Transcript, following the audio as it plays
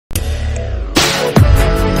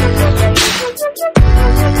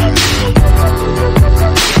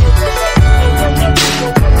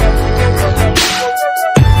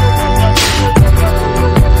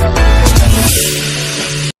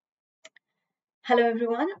Hello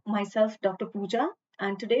everyone, myself Dr. Pooja,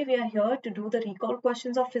 and today we are here to do the recall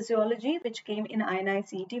questions of physiology which came in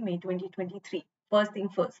INICET May 2023. First thing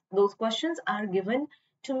first, those questions are given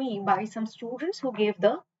to me by some students who gave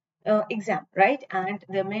the exam, right? And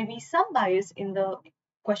there may be some bias in the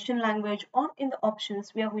question language or in the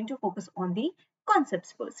options. We are going to focus on the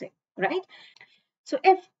concepts per se, right? So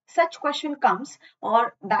if such question comes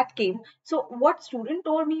or that came, so what student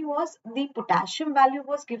told me was the potassium value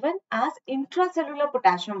was given as intracellular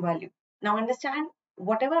potassium value. Now understand,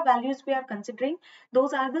 whatever values we are considering,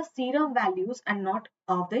 those are the serum values and not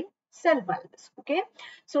of the cell values. Okay.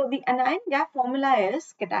 So the anion gap formula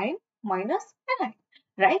is cation minus anion,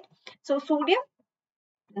 right? So sodium,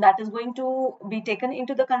 that is going to be taken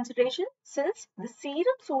into the consideration since the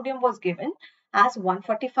serum sodium was given as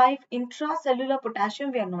 145. Intracellular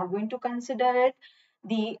potassium we are not going to consider it.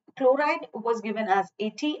 The chloride was given as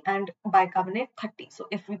 80 and bicarbonate 30. So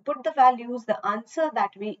if we put the values, the answer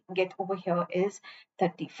that we get over here is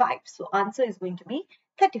 35. So answer is going to be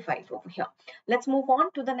 35 over here. Let's move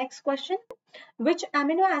on to the next question. Which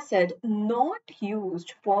amino acid not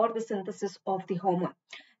used for the synthesis of the hormone?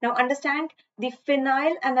 Now understand, the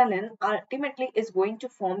phenylalanine ultimately is going to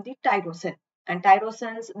form the tyrosine, and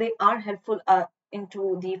tyrosines, they are helpful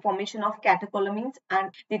into the formation of catecholamines,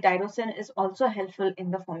 and the tyrosine is also helpful in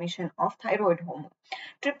the formation of thyroid hormone.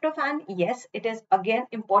 Tryptophan, yes, it is again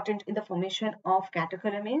important in the formation of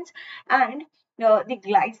catecholamines, and the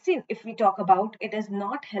glycine, if we talk about, it is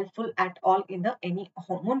not helpful at all in the any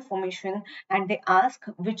hormone formation, and they ask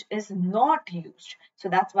which is not used. So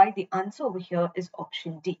that's why the answer over here is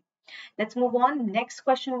option D. Let's move on. Next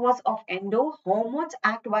question was of endo. Hormones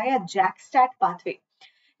act via JAK-STAT pathway.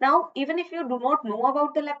 Now, even if you do not know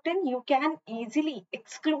about the leptin, you can easily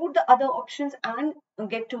exclude the other options and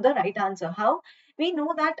get to the right answer. How? We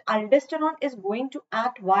know that aldosterone is going to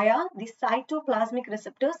act via the cytoplasmic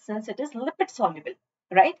receptors since it is lipid soluble,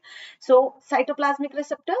 right? So cytoplasmic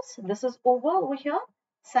receptors, this is over here,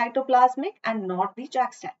 cytoplasmic and not the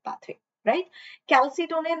JAK-STAT pathway, right?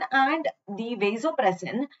 Calcitonin and the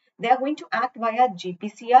vasopressin, they are going to act via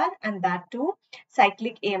GPCR and that too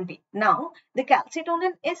cyclic AMP. Now, the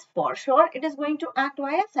calcitonin is for sure it is going to act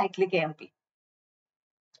via cyclic AMP.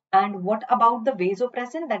 And what about the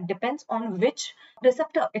vasopressin? That depends on which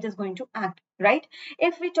receptor it is going to act, right?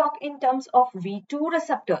 If we talk in terms of V2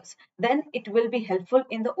 receptors, then it will be helpful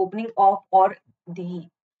in the opening of or the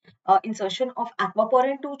insertion of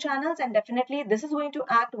aquaporin 2 channels, and definitely this is going to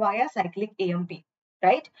act via cyclic AMP,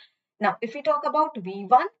 right? Now, if we talk about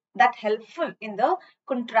V1, that helpful in the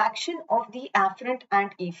contraction of the afferent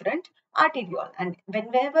and efferent arteriole. And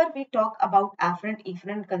whenever we talk about afferent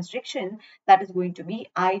efferent constriction, that is going to be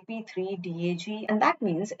IP3-DAG, and that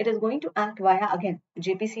means it is going to act via again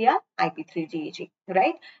GPCR, IP3-DAG,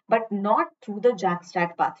 right? But not through the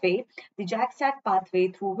JAK-STAT pathway. The JAK-STAT pathway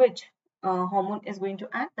through which hormone is going to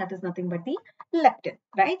act, that is nothing but the leptin,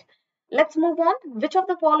 right? Let's move on. Which of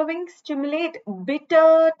the following stimulate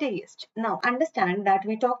bitter taste? Now, understand that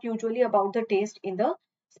we talk usually about the taste in the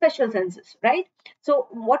special senses, right? So,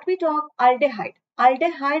 what we talk, aldehyde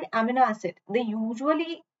amino acid, they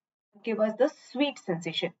usually give us the sweet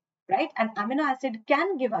sensation, right? And amino acid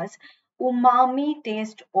can give us umami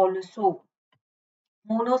taste also.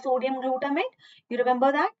 Monosodium glutamate, you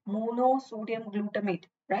remember that? Monosodium glutamate,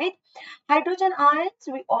 right? Hydrogen ions,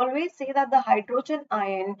 we always say that the hydrogen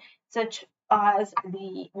ion, such as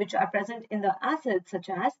the which are present in the acids, such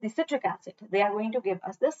as the citric acid, they are going to give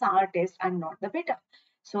us the sour taste and not the bitter.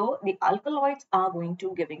 So the alkaloids are going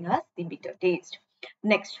to giving us the bitter taste.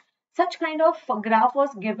 Next, such kind of graph was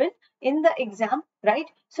given in the exam, right?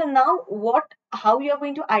 So now how you are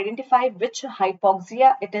going to identify which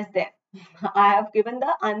hypoxia it is there? I have given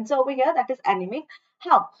the answer over here, that is anemic.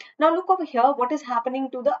 How? Now look over here, what is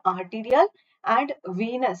happening to the arterial and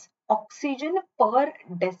venous oxygen per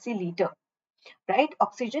deciliter, right?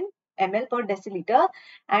 Oxygen ml per deciliter,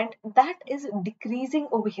 and that is decreasing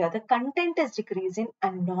over here. The content is decreasing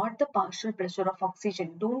and not the partial pressure of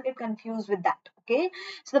oxygen. Don't get confused with that, okay?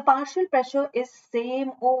 So the partial pressure is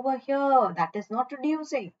same over here, that is not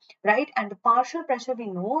reducing, right? And the partial pressure, we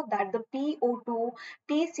know that the PO2,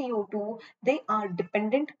 PCO2, they are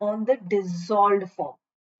dependent on the dissolved form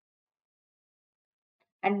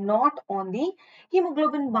and not on the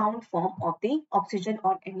hemoglobin bound form of the oxygen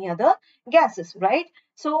or any other gases, right?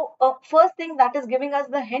 So first thing that is giving us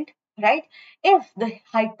the hint, right? If the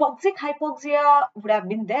hypoxia would have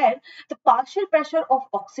been there, the partial pressure of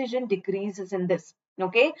oxygen decreases in this,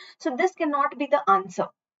 okay? So this cannot be the answer,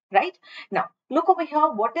 right? Now look over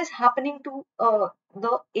here, what is happening to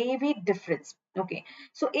the AV difference, okay?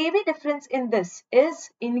 So AV difference in this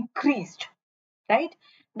is increased, right?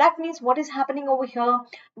 That means what is happening over here?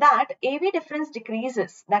 That AV difference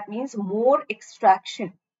decreases. That means more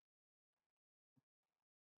extraction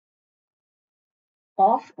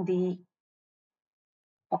of the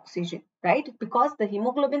oxygen, right? Because the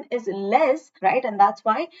hemoglobin is less, right? And that's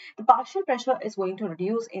why the partial pressure is going to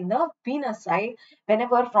reduce in the venous side.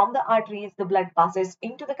 Whenever from the arteries the blood passes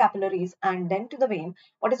into the capillaries and then to the vein,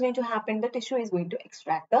 what is going to happen? The tissue is going to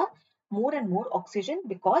extract the more and more oxygen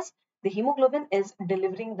because the hemoglobin is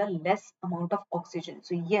delivering the less amount of oxygen.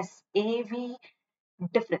 So yes, AV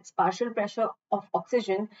difference, partial pressure of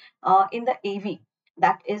oxygen in the AV,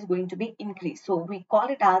 that is going to be increased. So we call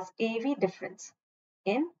it as AV difference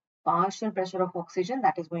in partial pressure of oxygen,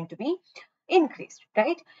 that is going to be increased,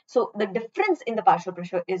 right? So the difference in the partial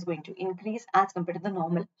pressure is going to increase as compared to the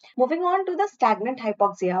normal. Moving on to the stagnant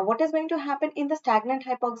hypoxia. What is going to happen in the stagnant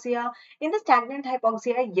hypoxia? In the stagnant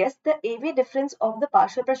hypoxia, yes, the AV difference of the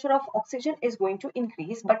partial pressure of oxygen is going to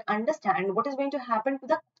increase, but understand what is going to happen to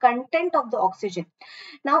the content of the oxygen.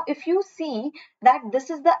 Now, if you see that this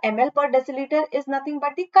is the ml per deciliter is nothing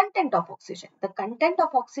but the content of oxygen. The content of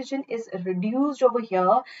oxygen is reduced over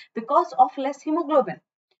here because of less hemoglobin,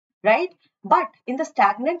 right? But in the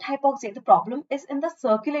stagnant hypoxia, the problem is in the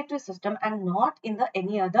circulatory system and not in the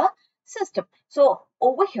any other system. So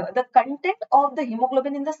over here, the content of the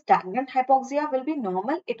hemoglobin in the stagnant hypoxia will be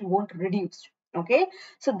normal. It won't reduce. Okay,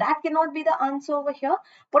 so that cannot be the answer over here.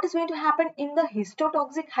 What is going to happen in the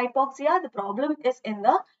histotoxic hypoxia? The problem is in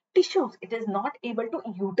the tissues. It is not able to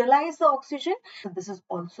utilize the oxygen. So this is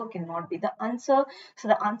also cannot be the answer. So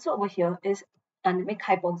the answer over here is anemic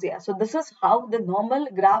hypoxia. So this is how the normal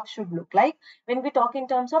graph should look like. When we talk in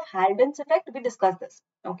terms of Haldon's effect, we discuss this.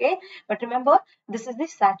 Okay, but remember, this is the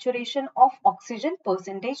saturation of oxygen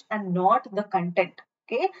percentage and not the content.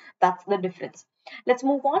 Okay, that's the difference. Let's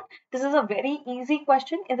move on. This is a very easy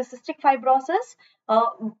question. In the cystic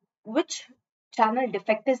fibrosis, which channel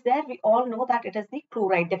defect is there? We all know that it is the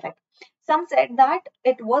chloride defect. Some said that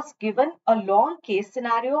it was given a long case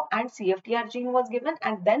scenario and CFTR gene was given,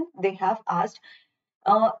 and then they have asked,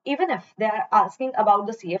 even if they are asking about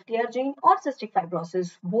the CFTR gene or cystic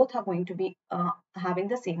fibrosis, both are going to be having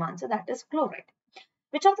the same answer, that is chloride.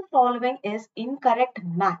 Which of the following is incorrect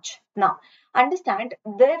match? Now, understand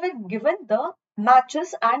they were given the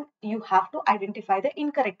matches and you have to identify the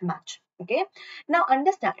incorrect match. Okay. Now,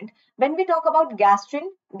 understand when we talk about gastrin,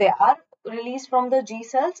 they are released from the G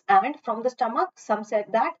cells and from the stomach. Some said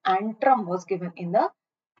that antrum was given in the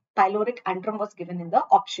pyloric antrum was given in the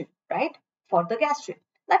option, right, for the gastrin.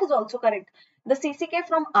 That is also correct. The CCK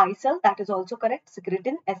from I cell, that is also correct.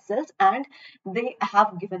 Secretin S cells, and they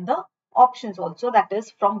have given the options also, that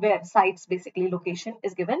is from where sites basically location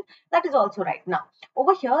is given. That is also right. Now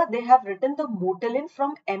over here they have written the motilin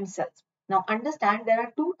from M cells. Now understand there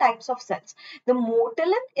are two types of cells. The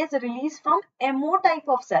motilin is released from MO type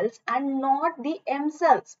of cells and not the M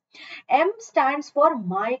cells. M stands for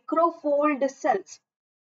microfold cells.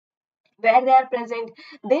 Where they are present?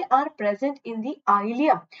 They are present in the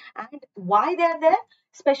ileum. And why they are there?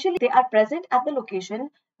 Especially they are present at the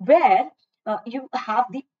location where you have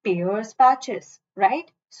the Peyer's patches, right?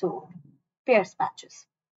 So Peyer's patches.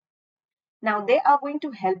 Now they are going to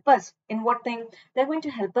help us in what thing? They're going to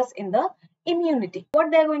help us in the immunity. What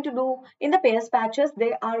they're going to do in the Peyer's patches,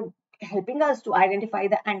 they are helping us to identify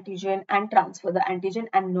the antigen and transfer the antigen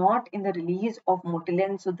and not in the release of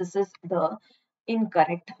motilin. So this is the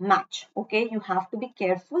incorrect match. Okay, you have to be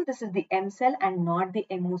careful. This is the M cell and not the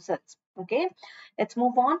MO cells. Okay, let's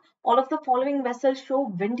move on. All of the following vessels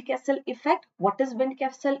show Windkessel effect. What is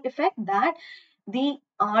Windkessel effect? That the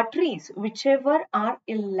arteries, whichever are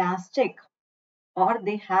elastic or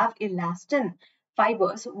they have elastin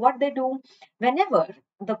fibers, what they do, whenever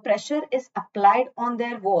the pressure is applied on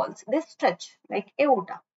their walls, they stretch like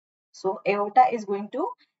aorta. So aorta is going to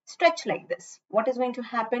stretch like this. What is going to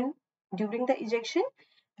happen during the ejection?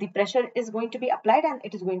 The pressure is going to be applied and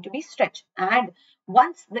it is going to be stretched. And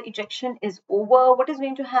once the ejection is over, what is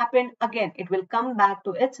going to happen? Again, it will come back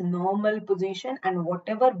to its normal position and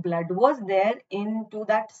whatever blood was there into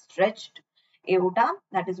that stretched aorta,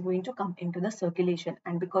 that is going to come into the circulation.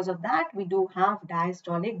 And because of that, we do have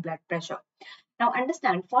diastolic blood pressure. Now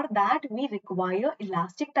understand, for that we require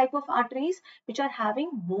elastic type of arteries which are having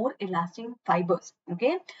more elastic fibers,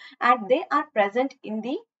 okay, and they are present in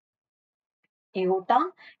the aorta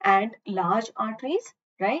and large arteries,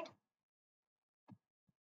 right,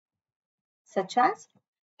 such as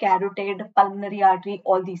carotid, pulmonary artery,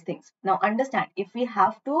 all these things. Now understand, if we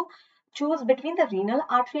have to choose between the renal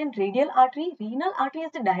artery and radial artery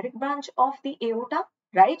is the direct branch of the aorta,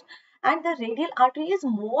 right, and the radial artery is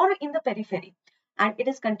more in the periphery. and it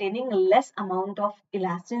is containing less amount of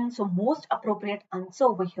elastin. So most appropriate answer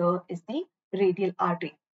over here is the radial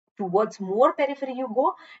artery. Towards more periphery you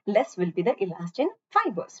go, less will be the elastin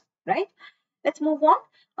fibers, right? Let's move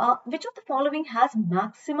on. Which of the following has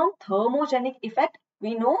maximum thermogenic effect?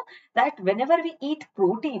 We know that whenever we eat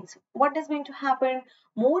proteins, what is going to happen?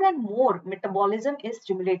 More and more metabolism is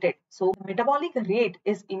stimulated. So metabolic rate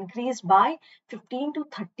is increased by 15 to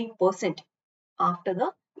 30% after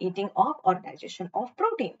the eating of or digestion of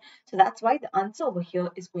protein. So that's why the answer over here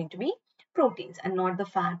is going to be proteins and not the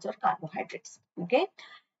fats or carbohydrates. Okay.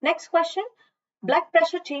 Next question. Blood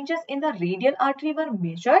pressure changes in the radial artery were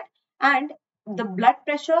measured and the blood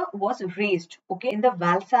pressure was raised, okay, in the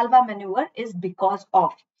Valsalva maneuver is because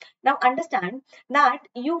of. Now understand that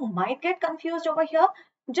you might get confused over here.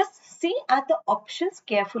 Just see at the options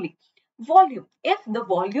carefully. Volume. If the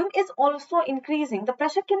volume is also increasing, the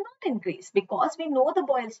pressure cannot increase because we know the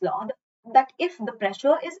Boyle's law that if the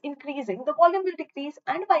pressure is increasing, the volume will decrease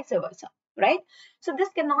and vice versa, right? So this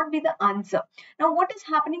cannot be the answer. Now, what is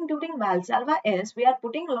happening during Valsalva is we are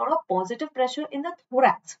putting a lot of positive pressure in the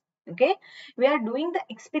thorax. Okay, we are doing the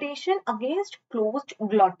expiration against closed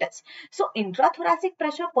glottis. So intrathoracic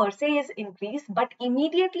pressure per se is increased, but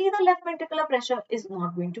immediately the left ventricular pressure is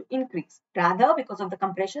not going to increase. Rather, because of the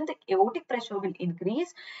compression, the aortic pressure will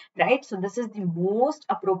increase, right? So this is the most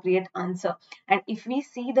appropriate answer. And if we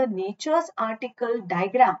see the Nature's article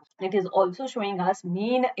diagram, it is also showing us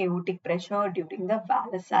mean aortic pressure during the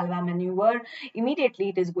Valsalva maneuver. Immediately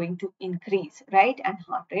it is going to increase, right? And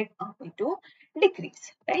heart rate are going to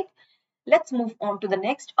decrease, right? Let's move on to the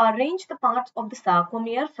next. Arrange the parts of the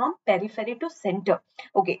sarcomere from periphery to center.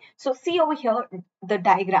 Okay, so see over here the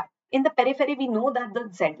diagram. In the periphery, we know that the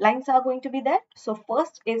Z lines are going to be there. So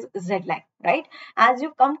first is Z line, right? As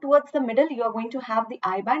you come towards the middle, you are going to have the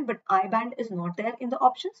I band, but I band is not there in the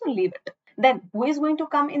option, so leave it. Then who is going to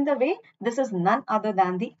come in the way? This is none other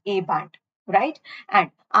than the A band, right?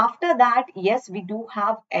 And after that, yes, we do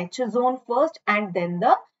have H zone first and then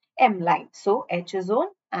the M line. So H zone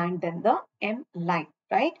and then the M line,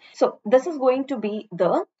 right? So this is going to be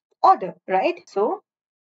the order, right? So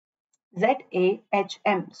Z, A, H,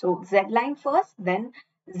 M. So Z line first, then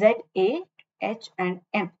Z, A, H and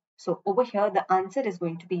M. So over here, the answer is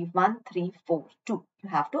going to be 1, 3, 4, 2. You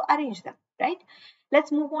have to arrange them, right?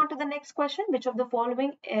 Let's move on to the next question. Which of the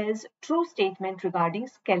following is true statement regarding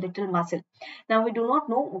skeletal muscle? Now, we do not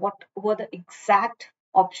know what were the exact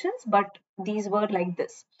options, but these were like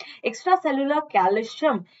this. Extracellular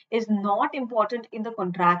calcium is not important in the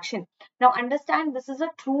contraction. Now, understand this is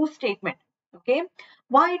a true statement. Okay,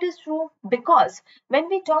 why it is true? Because when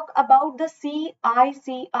we talk about the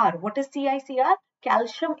CICR, what is CICR?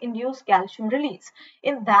 Calcium induced calcium release.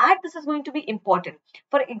 In that, this is going to be important.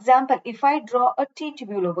 For example, if I draw a T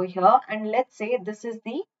tubule over here and let's say this is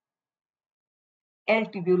the L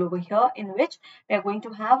tubule over here in which we are going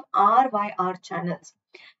to have RYR channels.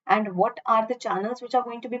 And what are the channels which are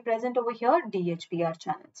going to be present over here? DHPR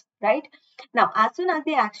channels, right? Now, as soon as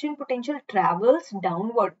the action potential travels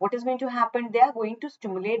downward, what is going to happen? They are going to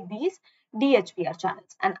stimulate these DHPR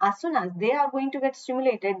channels. And as soon as they are going to get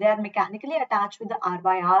stimulated, they are mechanically attached with the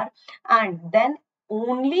RYR. And then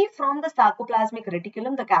only from the sarcoplasmic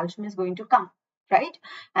reticulum, the calcium is going to come, right?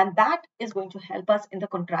 And that is going to help us in the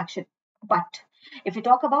contraction. But if we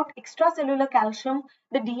talk about extracellular calcium,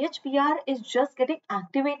 the DHPR is just getting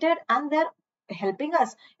activated and they're helping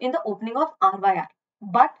us in the opening of RYR.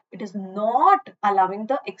 But it is not allowing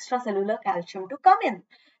the extracellular calcium to come in,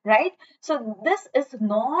 right? So this is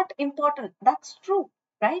not important. That's true,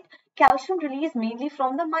 right? Calcium release mainly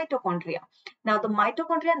from the mitochondria. Now the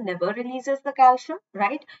mitochondria never releases the calcium,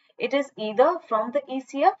 right? It is either from the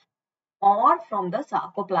ECF or from the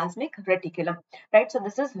sarcoplasmic reticulum, right? So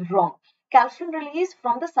this is wrong. Calcium release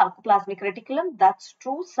from the sarcoplasmic reticulum, that's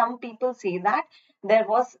true. Some people say that there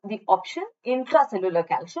was the option intracellular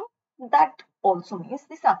calcium. That also means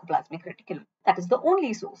the sarcoplasmic reticulum. That is the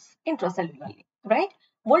only source intracellularly, right?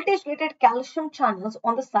 Voltage gated calcium channels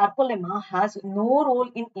on the sarcolemma has no role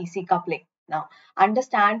in EC coupling. Now,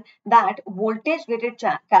 understand that voltage gated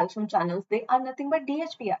calcium channels, they are nothing but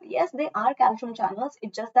DHPR. Yes, they are calcium channels.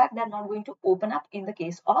 It's just that they're not going to open up in the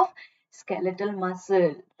case of skeletal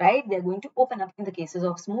muscle, right? They're going to open up in the cases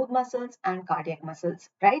of smooth muscles and cardiac muscles,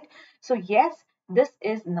 right? So yes, this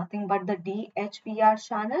is nothing but the DHPR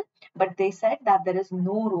channel, but they said that there is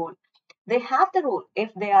no role. They have the role.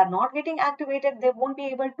 If they are not getting activated, they won't be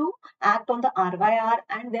able to act on the RYR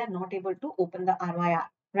and they are not able to open the RYR,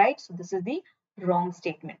 right? So this is the wrong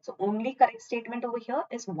statement. So only correct statement over here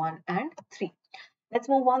is 1 and 3. Let's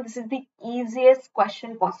move on. This is the easiest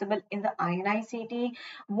question possible in the INICET.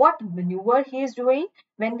 What maneuver he is doing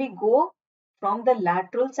when we go from the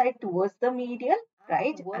lateral side towards the medial,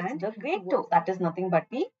 right? And the great toe, that is nothing but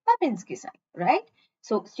the Babinski sign, right?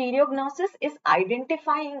 So stereognosis is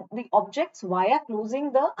identifying the objects via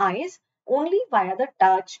closing the eyes only via the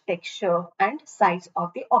touch, texture, and size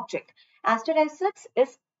of the object. Asterisks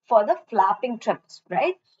is for the flapping tremors,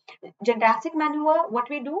 right? Gymnastic maneuver, what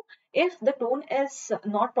we do, if the tone is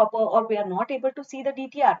not proper or we are not able to see the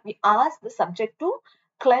DTR, we ask the subject to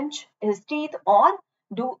clench his teeth or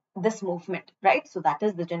do this movement, right? So that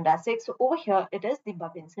is the gymnastic. So over here it is the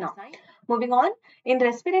Babinski sign. Moving on, in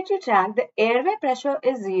respiratory tract, the airway pressure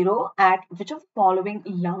is zero at which of the following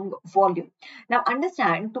lung volume? Now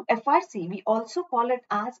understand, to FRC we also call it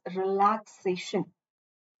as relaxation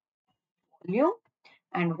volume,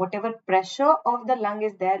 and whatever pressure of the lung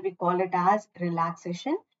is there, we call it as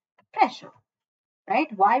relaxation pressure,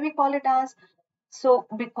 right? Why we call it as? So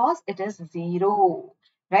because it is zero,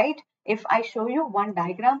 right? If I show you one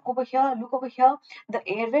diagram over here, look over here, the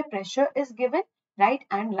airway pressure is given, right?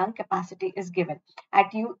 And lung capacity is given.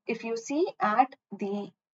 If you see at the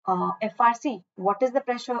FRC, what is the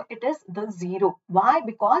pressure? It is the zero. Why?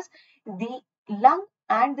 Because the lung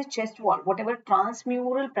and the chest wall, whatever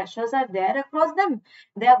transmural pressures are there across them,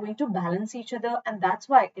 they are going to balance each other, and that's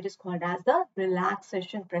why it is called as the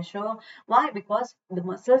relaxation pressure. Why? Because the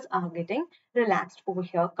muscles are getting relaxed over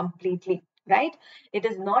here completely, right? It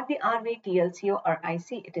is not the RV, TLC or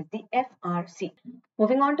IC, it is the FRC.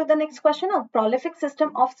 Moving on to the next question, a prolific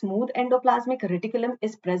system of smooth endoplasmic reticulum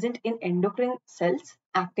is present in endocrine cells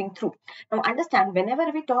acting through. Now understand, whenever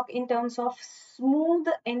we talk in terms of smooth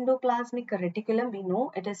endoplasmic reticulum, we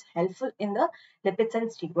know it is helpful in the lipids and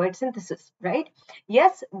steroid synthesis, right?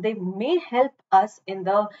 Yes, they may help us in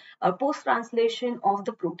the post-translation of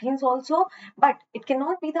the proteins also, but it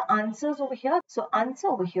cannot be the answers over here. So answer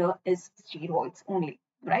over here is steroids only,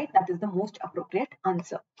 right? That is the most appropriate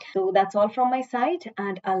answer. So that's all from my side,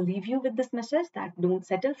 and I'll leave you with this message that don't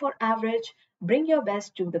settle for average, bring your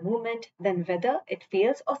best to the movement, then whether it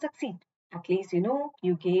fails or succeed, at least you know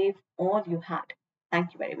you gave all you had.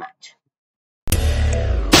 Thank you very much.